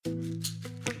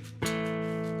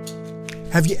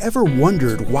Have you ever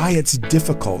wondered why it's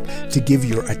difficult to give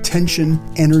your attention,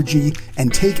 energy,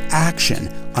 and take action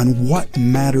on what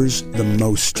matters the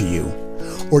most to you?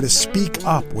 Or to speak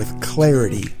up with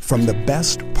clarity from the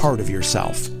best part of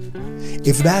yourself?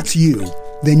 If that's you,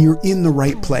 then you're in the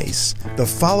right place. The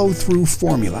follow-through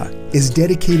formula is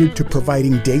dedicated to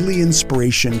providing daily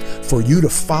inspiration for you to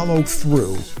follow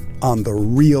through on the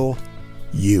real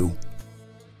you.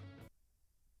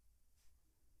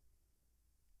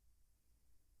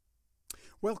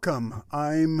 Welcome,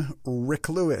 I'm Rick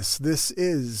Lewis. This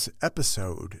is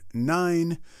episode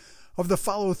 9 of the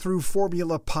Follow-Through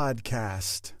Formula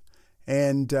podcast,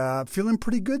 and feeling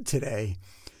pretty good today.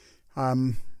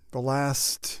 The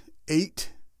last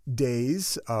 8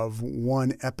 days of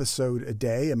one episode a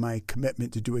day, and my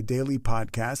commitment to do a daily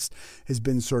podcast has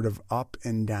been sort of up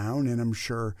and down, and I'm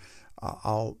sure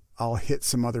I'll hit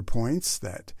some other points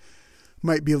that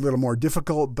might be a little more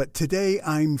difficult, but today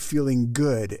I'm feeling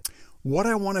good. What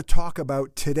I want to talk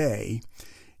about today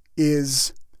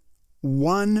is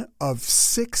one of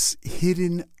 6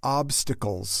 hidden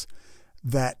obstacles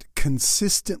that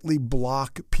consistently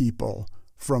block people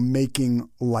from making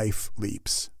life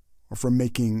leaps, or from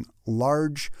making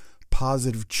large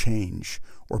positive change,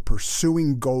 or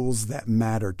pursuing goals that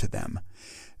matter to them.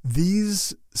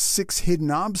 These 6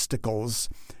 hidden obstacles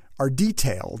are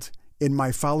detailed in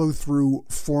my follow-through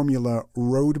formula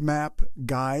roadmap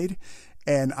guide.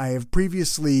 And I have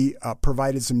previously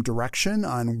provided some direction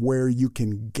on where you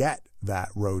can get that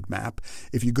roadmap.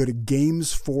 If you go to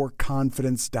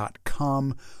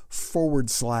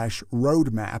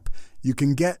gamesforconfidence.com/roadmap, you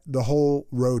can get the whole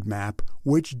roadmap,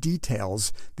 which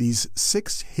details these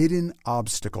 6 hidden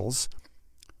obstacles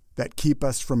that keep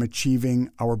us from achieving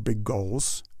our big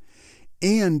goals,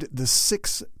 and the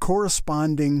 6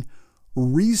 corresponding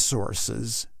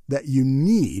resources that you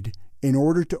need in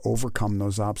order to overcome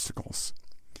those obstacles.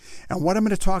 And what I'm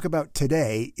going to talk about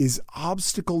today is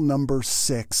obstacle number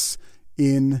 6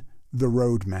 in the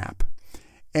roadmap.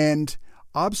 And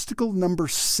obstacle number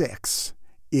 6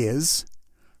 is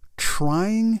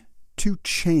trying to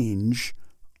change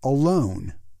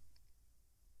alone.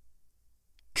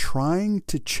 Trying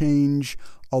to change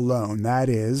alone, that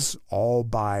is, all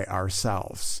by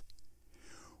ourselves.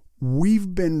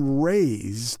 We've been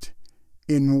raised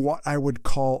in what I would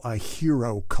call a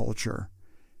hero culture,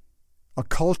 a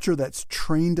culture that's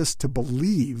trained us to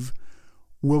believe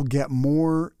we'll get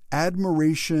more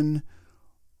admiration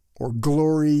or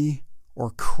glory or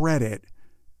credit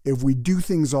if we do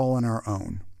things all on our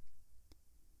own.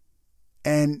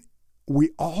 And we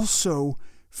also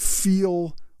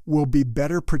feel we'll be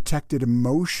better protected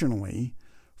emotionally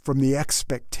from the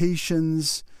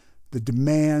expectations, the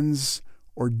demands,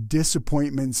 or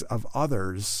disappointments of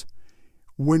others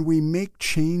when we make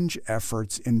change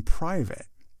efforts in private.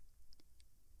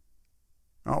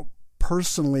 Now,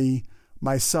 personally,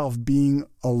 myself being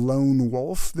a lone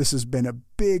wolf, this has been a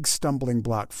big stumbling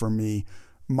block for me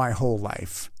my whole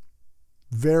life.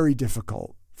 Very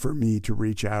difficult for me to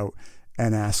reach out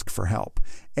and ask for help.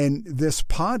 And this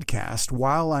podcast,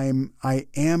 while I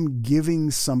am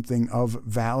giving something of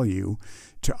value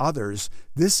to others,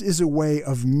 this is a way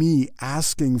of me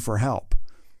asking for help.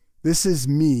 This is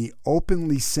me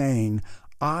openly saying,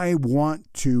 I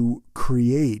want to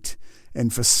create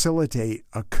and facilitate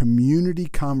a community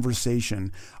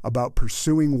conversation about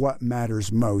pursuing what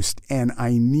matters most, and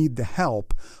I need the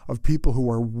help of people who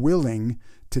are willing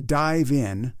to dive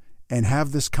in and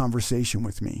have this conversation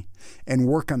with me and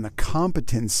work on the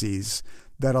competencies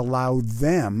that allow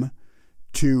them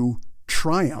to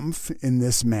triumph in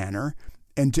this manner,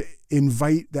 and to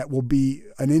invite, that will be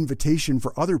an invitation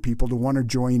for other people to want to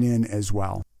join in as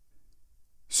well.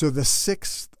 So the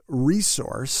 6th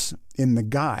resource in the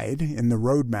guide, in the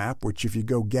roadmap, which if you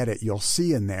go get it, you'll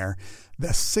see in there,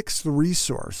 the 6th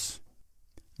resource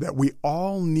that we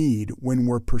all need when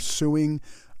we're pursuing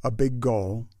a big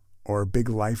goal or a big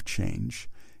life change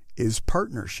is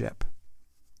partnership.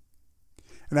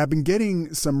 And I've been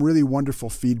getting some really wonderful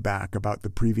feedback about the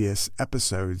previous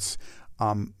episodes.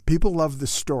 People love the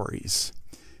stories.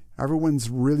 Everyone's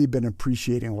really been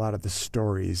appreciating a lot of the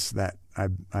stories that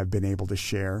I've been able to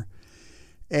share.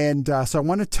 And so I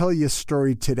want to tell you a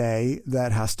story today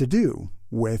that has to do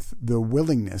with the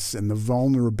willingness and the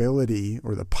vulnerability,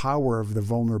 or the power of the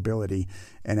vulnerability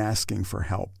and asking for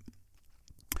help.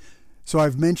 So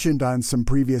I've mentioned on some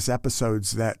previous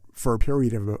episodes that for a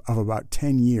period of about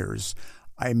 10 years,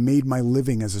 I made my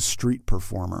living as a street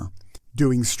performer,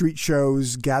 doing street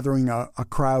shows, gathering a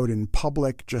crowd in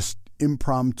public, just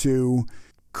impromptu,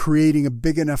 creating a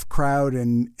big enough crowd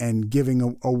and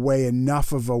giving away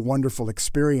enough of a wonderful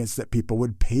experience that people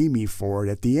would pay me for it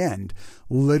at the end.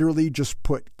 Literally just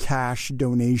put cash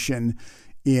donation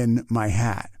in my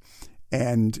hat.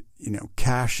 And,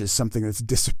 cash is something that's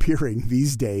disappearing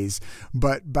these days.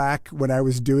 But back when I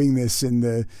was doing this in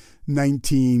the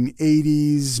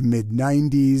 1980s,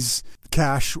 mid-90s,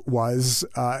 cash was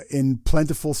in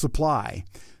plentiful supply.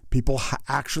 People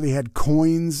actually had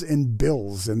coins and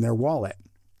bills in their wallet.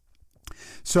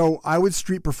 So I would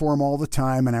street perform all the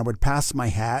time, and I would pass my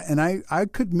hat, and I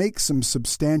could make some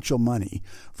substantial money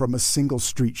from a single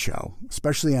street show,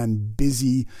 especially on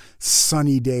busy,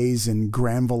 sunny days in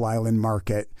Granville Island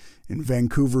Market in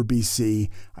Vancouver, BC.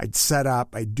 I'd set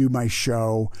up, I'd do my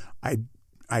show, I'd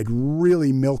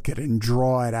really milk it and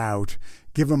draw it out,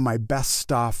 give them my best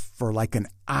stuff for like an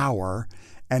hour,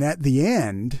 and at the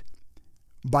end,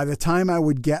 by the time I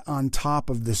would get on top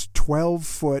of this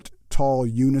 12-foot tall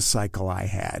unicycle I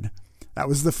had, that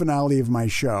was the finale of my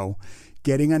show,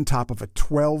 getting on top of a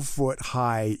 12-foot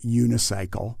high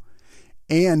unicycle.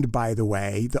 And by the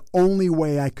way, the only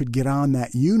way I could get on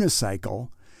that unicycle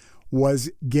was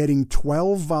getting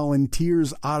 12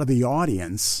 volunteers out of the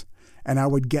audience, and I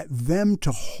would get them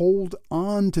to hold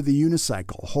on to the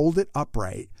unicycle, hold it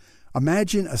upright.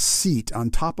 Imagine a seat on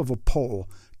top of a pole,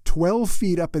 12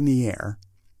 feet up in the air,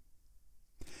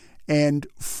 and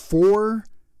 4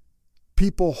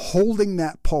 people holding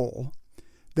that pole,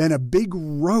 then a big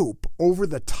rope over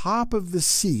the top of the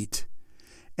seat,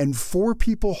 and 4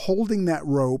 people holding that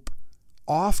rope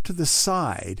off to the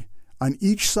side on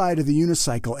each side of the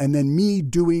unicycle, and then me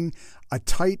doing a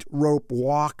tight rope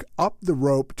walk up the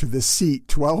rope to the seat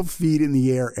 12 feet in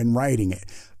the air and riding it.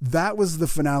 That was the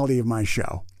finale of my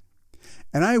show.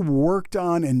 And I worked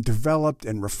on and developed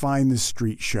and refined this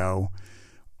street show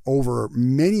over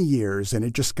many years, and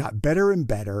it just got better and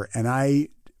better. And I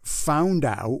found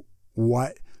out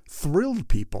what thrilled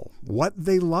people, what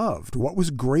they loved, what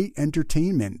was great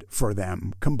entertainment for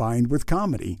them combined with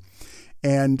comedy.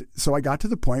 And so I got to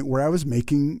the point where I was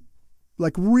making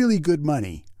like really good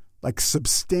money, like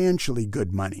substantially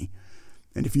good money.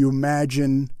 And if you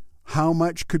imagine how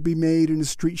much could be made in a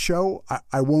street show,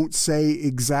 I won't say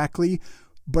exactly,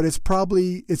 but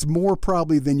it's more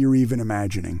probably than you're even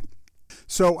imagining.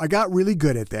 So I got really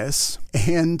good at this,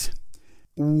 and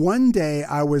one day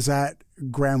I was at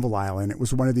Granville Island. It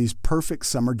was one of these perfect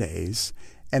summer days,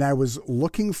 and I was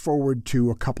looking forward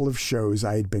to a couple of shows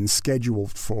I had been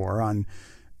scheduled for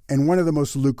in one of the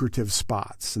most lucrative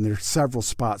spots. And there are several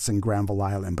spots in Granville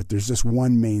Island, but there's just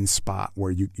one main spot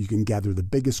where you can gather the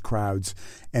biggest crowds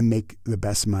and make the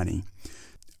best money.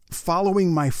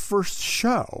 Following my first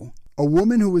show, a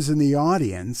woman who was in the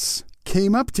audience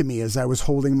came up to me as I was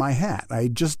holding my hat. I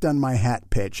had just done my hat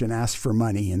pitch and asked for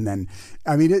money. And then,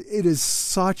 it is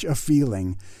such a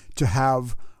feeling to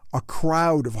have a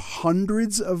crowd of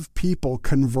hundreds of people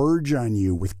converge on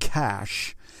you with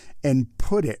cash and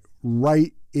put it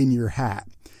right in your hat.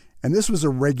 And this was a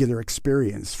regular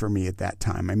experience for me at that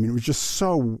time. It was just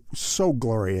so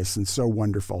glorious and so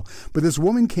wonderful. But this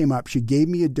woman came up, she gave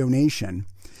me a donation,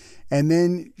 and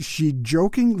then she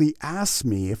jokingly asked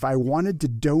me if I wanted to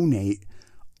donate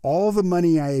all the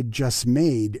money I had just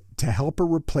made to help her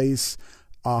replace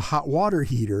a hot water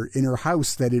heater in her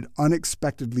house that had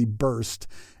unexpectedly burst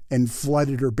and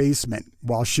flooded her basement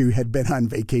while she had been on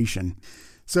vacation.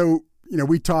 So,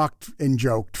 we talked and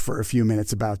joked for a few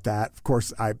minutes about that. Of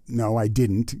course, I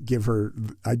didn't give her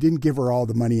all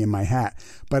the money in my hat.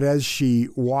 But as she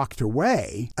walked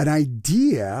away, an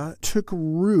idea took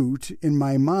root in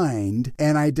my mind,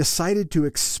 and I decided to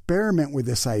experiment with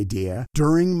this idea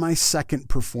during my second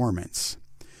performance.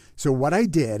 So what I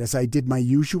did is I did my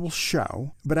usual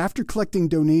show, but after collecting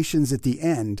donations at the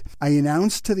end, I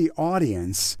announced to the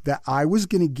audience that I was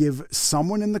going to give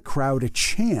someone in the crowd a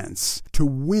chance to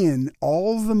win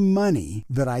all the money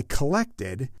that I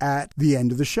collected at the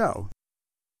end of the show.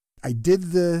 I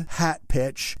did the hat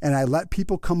pitch and I let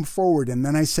people come forward, and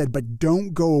then I said, but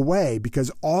don't go away,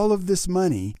 because all of this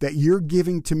money that you're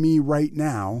giving to me right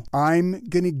now, I'm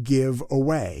going to give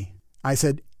away. I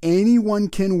said, anyone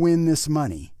can win this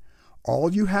money.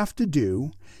 All you have to do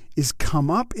is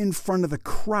come up in front of the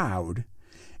crowd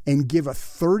and give a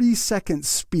 30-second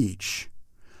speech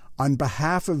on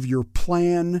behalf of your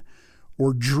plan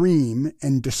or dream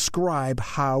and describe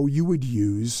how you would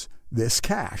use this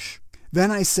cash. Then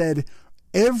I said,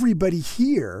 everybody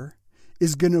here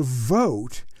is going to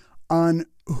vote on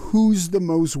who's the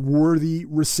most worthy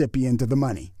recipient of the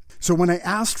money. So when I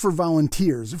asked for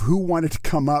volunteers of who wanted to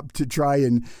come up to try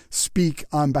and speak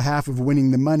on behalf of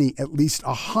winning the money, at least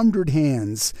 100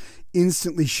 hands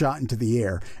instantly shot into the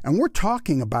air. And we're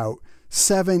talking about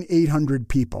 700-800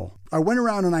 people. I went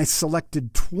around and I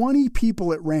selected 20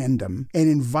 people at random and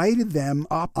invited them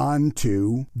up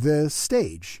onto the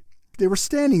stage. They were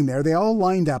standing there. They all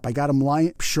lined up. I got them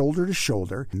lined shoulder to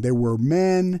shoulder. There were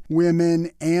men,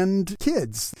 women, and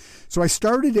kids. So I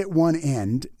started at one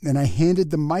end and I handed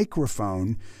the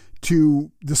microphone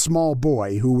to the small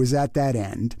boy who was at that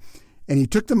end. And he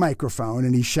took the microphone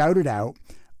and he shouted out,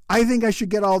 "I think I should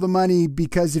get all the money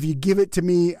because if you give it to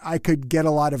me, I could get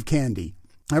a lot of candy."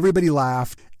 Everybody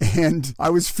laughed, and I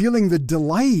was feeling the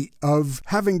delight of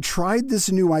having tried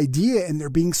this new idea and there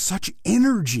being such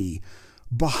energy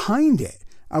behind it.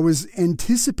 I was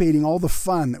anticipating all the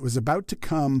fun that was about to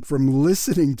come from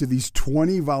listening to these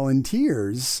 20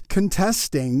 volunteers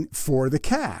contesting for the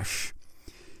cash.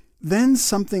 Then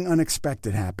something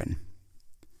unexpected happened.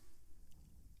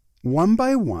 One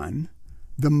by one,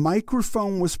 the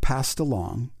microphone was passed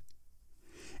along,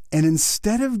 and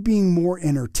instead of being more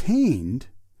entertained,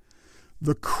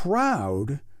 the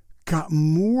crowd got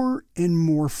more and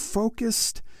more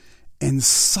focused and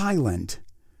silent,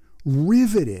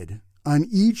 riveted on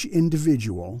each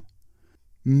individual,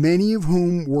 many of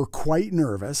whom were quite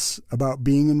nervous about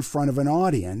being in front of an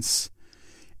audience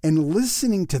and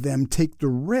listening to them take the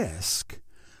risk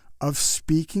of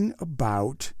speaking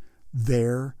about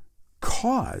their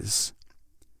cause.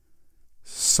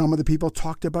 Some of the people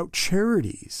talked about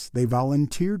charities they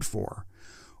volunteered for,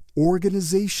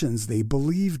 organizations they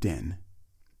believed in.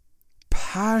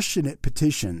 Passionate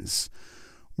petitions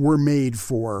were made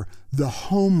for the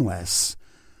homeless,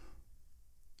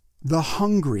 the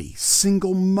hungry,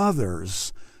 single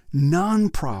mothers,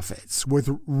 nonprofits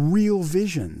with real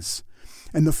visions.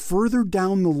 And the further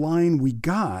down the line we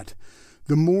got,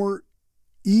 the more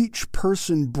each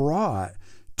person brought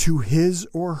to his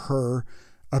or her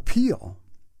appeal.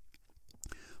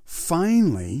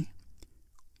 Finally,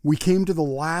 we came to the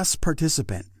last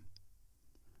participant,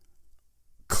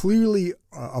 clearly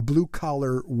a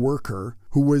blue-collar worker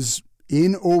who was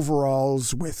in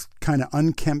overalls with kind of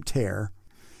unkempt hair.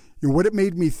 And what it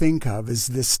made me think of is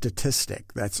this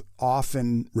statistic that's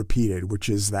often repeated, which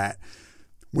is that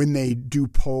when they do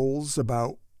polls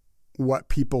about what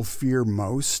people fear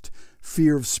most,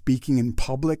 fear of speaking in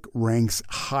public ranks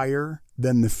higher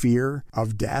than the fear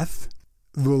of death.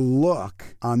 The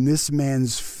look on this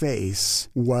man's face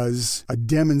was a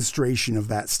demonstration of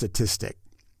that statistic.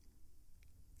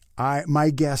 My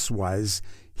guess was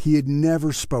he had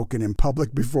never spoken in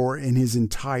public before in his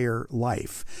entire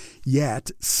life.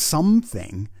 Yet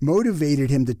something motivated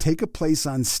him to take a place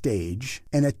on stage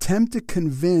and attempt to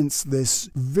convince this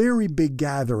very big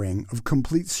gathering of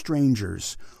complete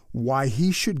strangers why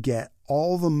he should get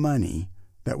all the money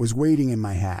that was waiting in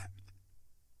my hat.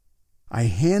 I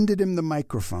handed him the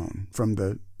microphone from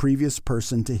the previous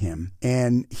person to him,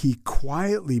 and he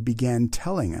quietly began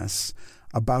telling us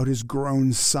about his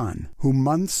grown son, who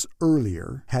months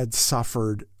earlier had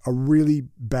suffered a really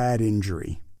bad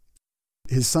injury.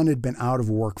 His son had been out of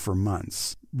work for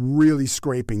months, really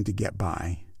scraping to get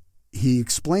by. He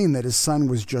explained that his son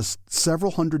was just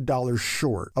several $100s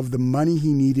short of the money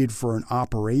he needed for an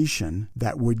operation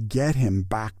that would get him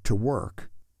back to work.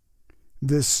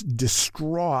 This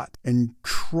distraught and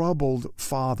troubled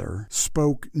father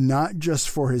spoke not just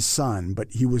for his son, but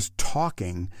he was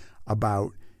talking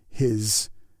about his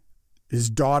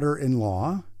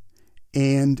daughter-in-law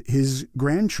and his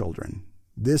grandchildren,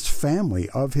 this family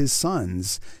of his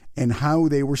sons, and how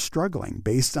they were struggling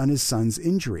based on his son's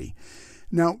injury.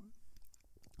 Now,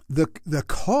 the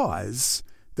cause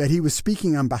that he was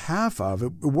speaking on behalf of,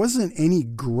 it wasn't any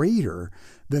greater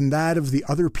than that of the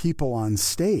other people on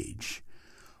stage.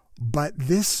 But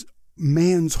this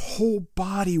man's whole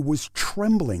body was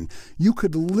trembling. You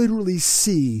could literally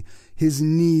see his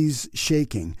knees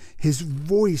shaking. His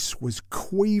voice was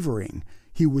quavering.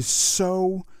 He was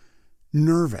so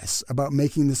nervous about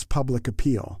making this public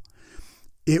appeal.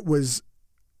 It was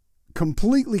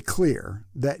completely clear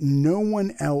that no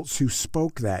one else who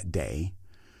spoke that day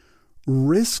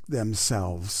risked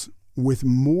themselves with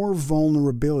more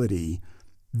vulnerability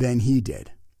than he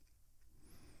did.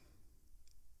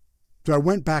 So I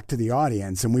went back to the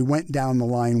audience and we went down the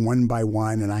line one by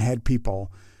one, and I had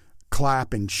people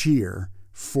clap and cheer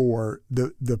for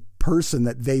the person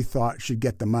that they thought should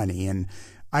get the money. And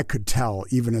I could tell,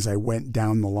 even as I went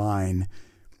down the line,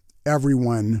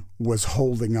 everyone was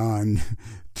holding on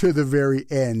to the very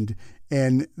end,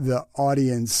 and the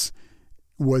audience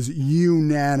was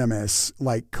unanimous,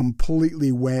 like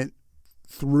completely went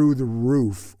through the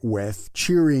roof with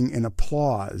cheering and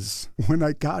applause when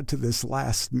I got to this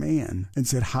last man and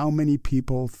said, how many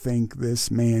people think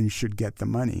this man should get the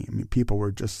money? I mean, people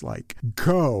were just like,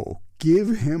 go, give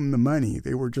him the money.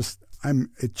 They were just,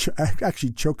 it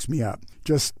actually chokes me up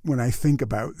just when I think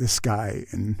about this guy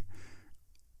and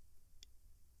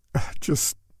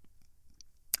just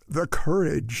the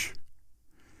courage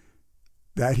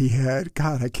that he had.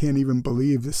 God, I can't even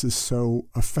believe this is so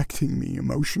affecting me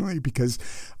emotionally because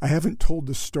I haven't told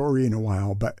the story in a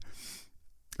while, but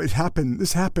this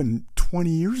happened 20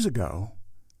 years ago.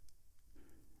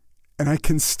 And I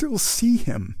can still see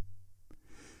him.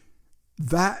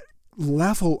 That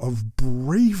level of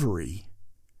bravery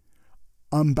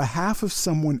on behalf of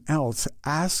someone else,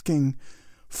 asking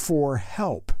for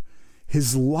help,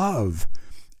 his love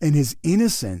and his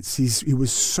innocence. He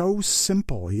was so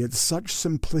simple. He had such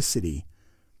simplicity.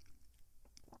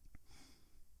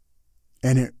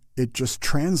 And it just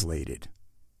translated.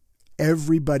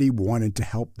 Everybody wanted to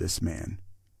help this man.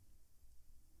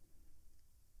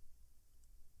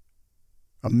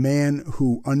 A man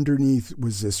who underneath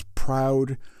was this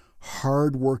proud,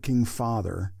 hard-working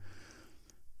father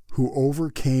who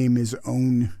overcame his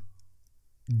own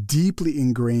deeply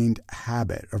ingrained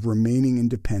habit of remaining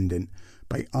independent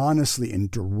by honestly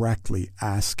and directly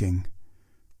asking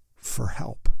for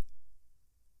help.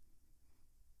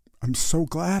 I'm so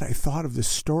glad I thought of this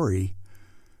story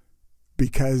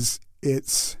because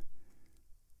it's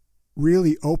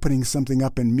really opening something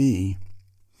up in me.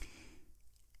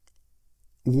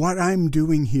 What I'm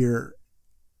doing here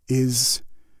is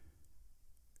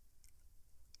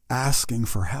asking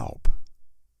for help.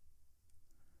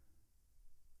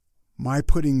 My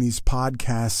putting these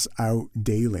podcasts out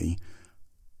daily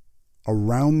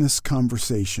around this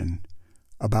conversation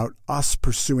about us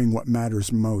pursuing what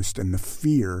matters most and the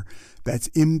fear that's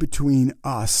in between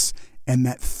us and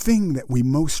that thing that we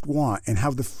most want, and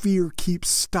how the fear keeps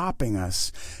stopping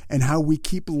us, and how we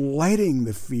keep letting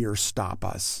the fear stop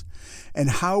us, and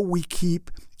how we keep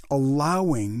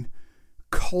allowing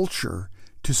culture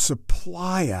to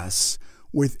supply us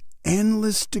with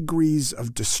endless degrees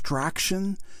of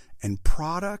distraction and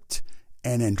product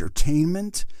and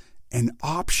entertainment and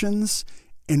options,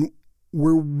 and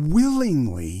we're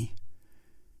willingly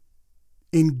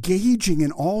engaging in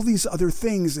all these other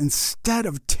things instead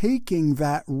of taking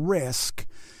that risk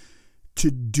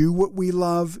to do what we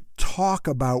love, talk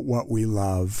about what we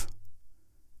love,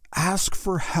 ask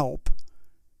for help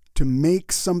to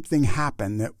make something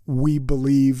happen that we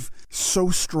believe so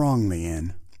strongly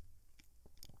in.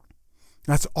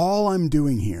 That's all I'm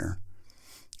doing here.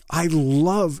 I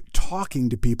love talking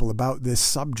to people about this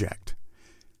subject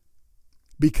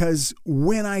because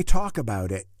when I talk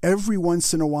about it, every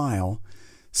once in a while,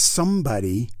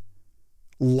 somebody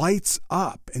lights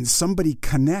up and somebody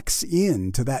connects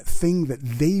in to that thing that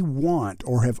they want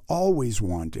or have always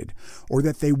wanted or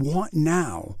that they want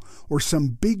now or some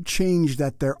big change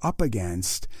that they're up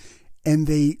against, and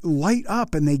they light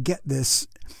up and they get this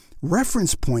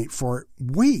reference point for,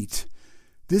 wait,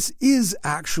 this is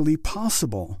actually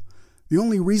possible. The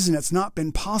only reason it's not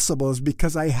been possible is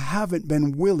because I haven't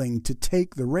been willing to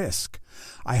take the risk.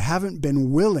 I haven't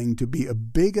been willing to be a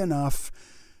big enough,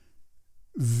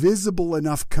 visible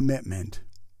enough commitment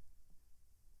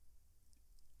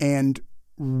and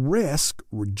risk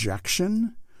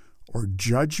rejection or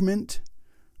judgment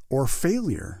or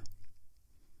failure.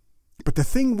 But the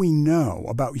thing we know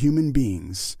about human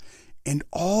beings and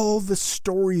all the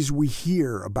stories we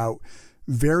hear about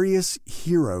various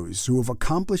heroes who have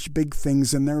accomplished big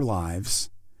things in their lives,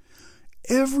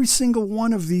 every single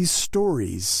one of these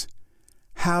stories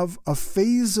have a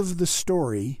phase of the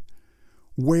story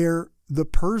where the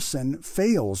person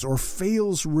fails or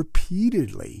fails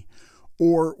repeatedly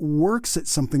or works at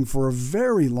something for a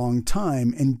very long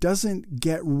time and doesn't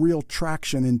get real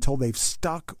traction until they've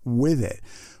stuck with it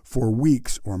for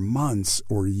weeks or months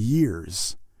or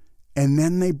years. And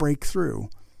then they break through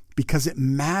because it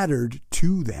mattered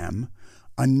to them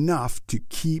enough to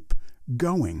keep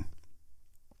going.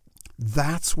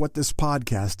 That's what this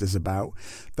podcast is about.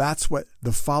 That's what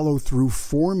the follow-through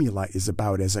formula is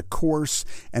about as a course,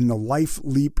 and the Life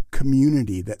Leap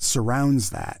community that surrounds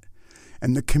that.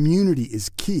 And the community is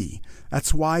key.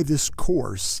 That's why this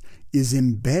course is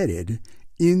embedded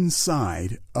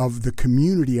inside of the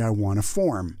community I want to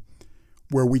form,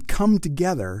 where we come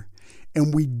together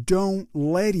and we don't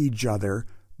let each other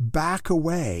back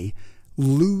away,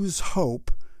 lose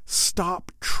hope,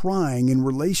 stop trying in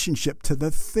relationship to the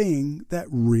thing that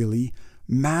really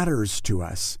matters to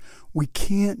us. We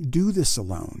can't do this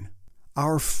alone.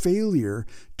 Our failure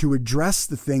to address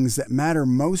the things that matter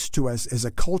most to us as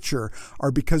a culture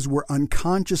are because we're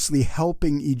unconsciously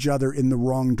helping each other in the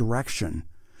wrong direction.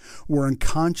 We're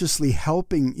unconsciously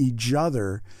helping each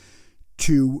other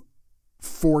to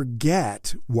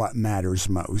forget what matters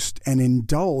most and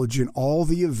indulge in all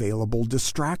the available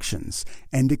distractions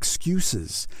and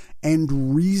excuses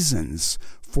and reasons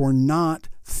for not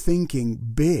thinking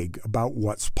big about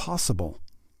what's possible.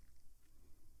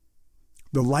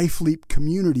 The Life Leap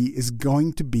community is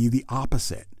going to be the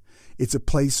opposite. It's a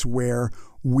place where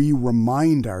we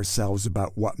remind ourselves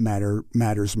about what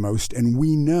matters most, and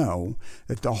we know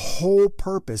that the whole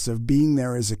purpose of being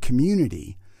there as a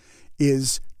community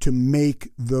is to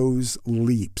make those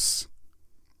leaps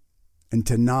and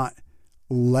to not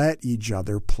let each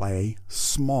other play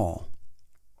small.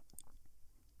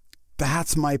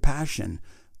 That's my passion.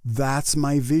 That's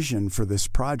my vision for this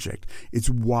project. It's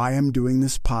why I'm doing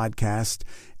this podcast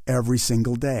every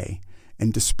single day.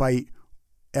 And despite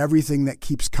everything that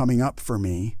keeps coming up for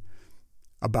me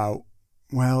about,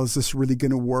 well, is this really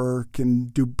going to work?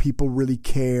 And do people really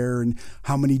care? And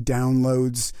how many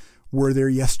downloads were there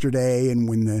yesterday? And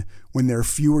when there are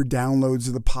fewer downloads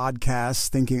of the podcast,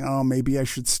 thinking, oh, maybe I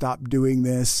should stop doing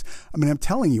this. I mean, I'm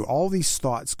telling you, all these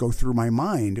thoughts go through my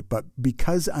mind, but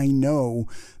because I know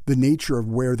the nature of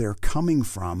where they're coming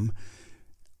from,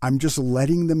 I'm just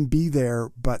letting them be there,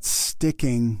 but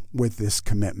sticking with this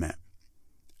commitment.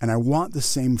 And I want the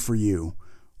same for you.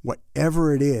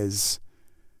 Whatever it is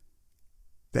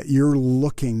that you're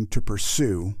looking to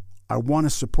pursue, I want to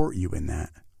support you in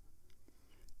that.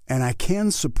 And I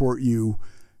can support you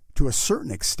to a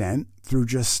certain extent through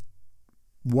just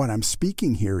what I'm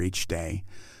speaking here each day.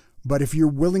 But if you're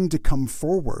willing to come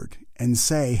forward and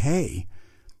say, hey,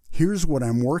 here's what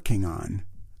I'm working on.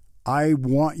 I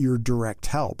want your direct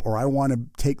help, or I want to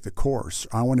take the course.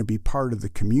 I want to be part of the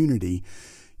community.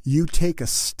 You take a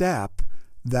step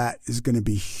that is going to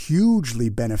be hugely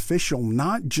beneficial,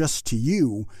 not just to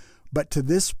you, but to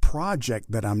this project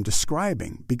that I'm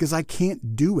describing, because I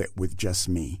can't do it with just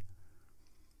me.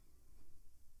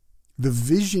 The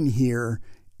vision here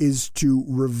is to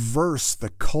reverse the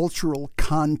cultural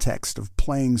context of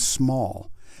playing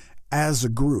small as a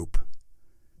group,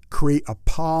 create a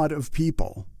pod of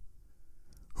people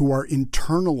who are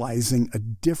internalizing a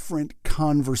different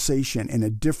conversation and a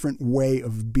different way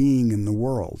of being in the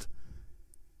world.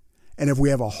 And if we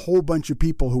have a whole bunch of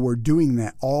people who are doing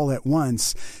that all at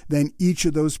once, then each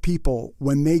of those people,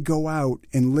 when they go out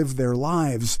and live their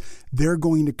lives, they're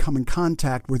going to come in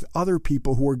contact with other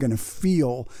people who are going to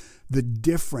feel the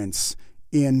difference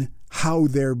in how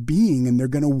they're being, and they're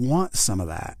going to want some of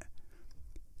that.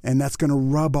 And that's going to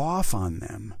rub off on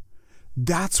them.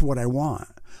 That's what I want.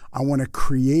 I want to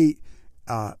create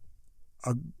a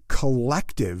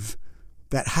collective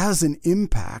that has an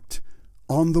impact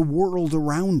on the world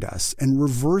around us and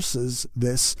reverses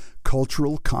this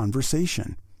cultural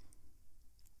conversation.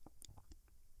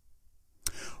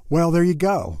 Well, there you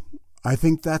go. I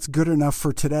think that's good enough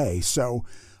for today. So,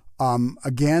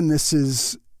 again,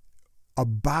 this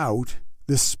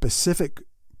specific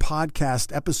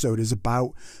podcast episode is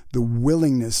about the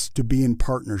willingness to be in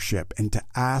partnership and to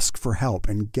ask for help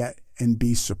and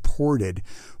be supported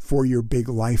for your big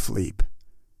life leap,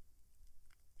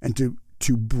 and to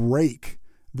break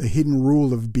the hidden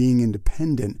rule of being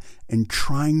independent and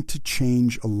trying to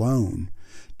change alone,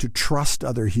 to trust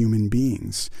other human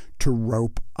beings, to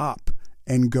rope up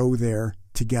and go there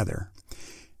together.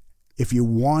 If you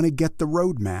want to get the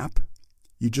roadmap,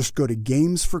 you just go to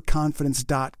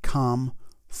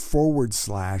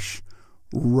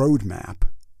gamesforconfidence.com/roadmap,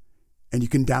 and you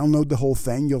can download the whole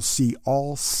thing. You'll see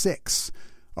all 6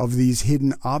 of these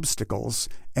hidden obstacles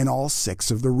and all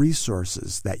 6 of the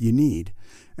resources that you need.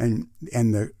 And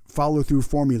the follow-through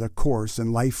formula course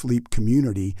and Life Leap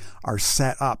community are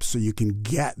set up so you can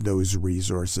get those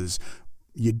resources.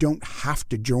 You don't have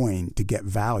to join to get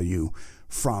value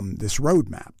from this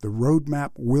roadmap. The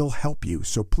roadmap will help you.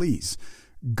 So please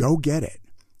go get it.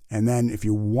 And then if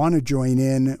you want to join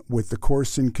in with the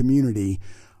course and community,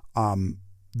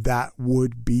 that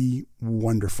would be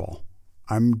wonderful.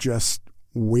 I'm just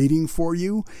waiting for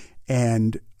you,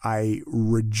 and I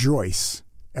rejoice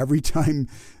every time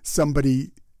somebody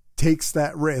takes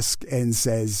that risk and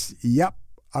says, yep,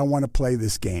 I want to play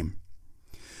this game.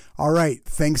 All right.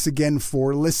 Thanks again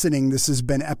for listening. This has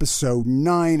been episode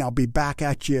 9. I'll be back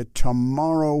at you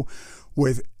tomorrow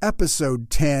with episode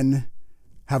 10.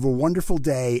 Have a wonderful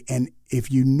day. And if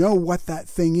you know what that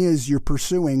thing is you're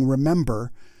pursuing,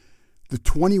 remember the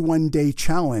 21-day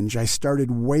challenge I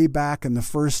started way back in the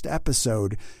first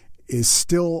episode. is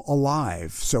still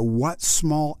alive. So what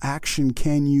small action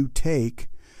can you take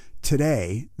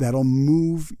today that'll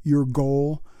move your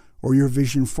goal or your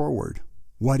vision forward?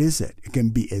 What is it? It can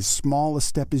be as small a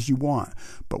step as you want.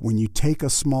 But when you take a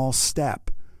small step,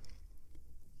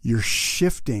 you're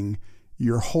shifting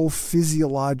your whole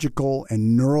physiological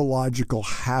and neurological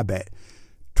habit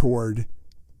toward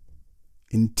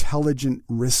intelligent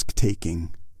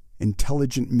risk-taking,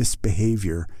 intelligent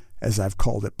misbehavior, as I've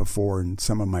called it before in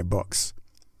some of my books.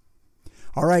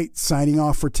 All right, signing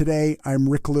off for today. I'm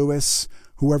Rick Lewis.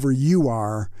 Whoever you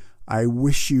are, I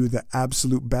wish you the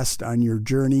absolute best on your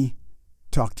journey.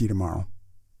 Talk to you tomorrow.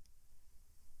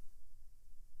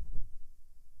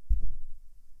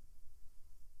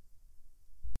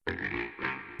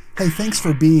 Hey, thanks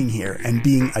for being here and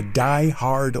being a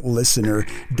die-hard listener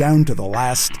down to the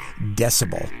last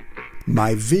decibel.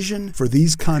 My vision for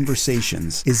these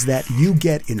conversations is that you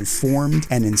get informed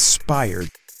and inspired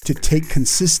to take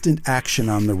consistent action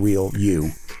on the real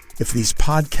you. If these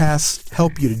podcasts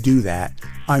help you to do that,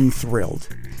 I'm thrilled.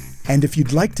 And if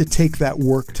you'd like to take that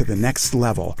work to the next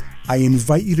level, I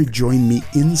invite you to join me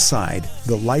inside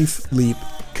the Life Leap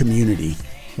community,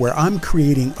 where I'm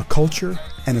creating a culture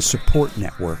and a support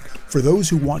network for those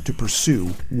who want to pursue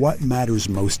what matters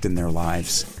most in their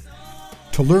lives.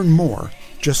 To learn more,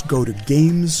 just go to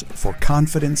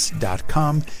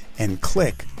gamesforconfidence.com and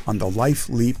click on the Life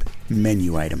Leap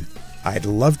menu item. I'd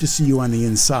love to see you on the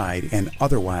inside, and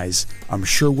otherwise, I'm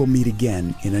sure we'll meet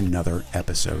again in another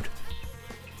episode.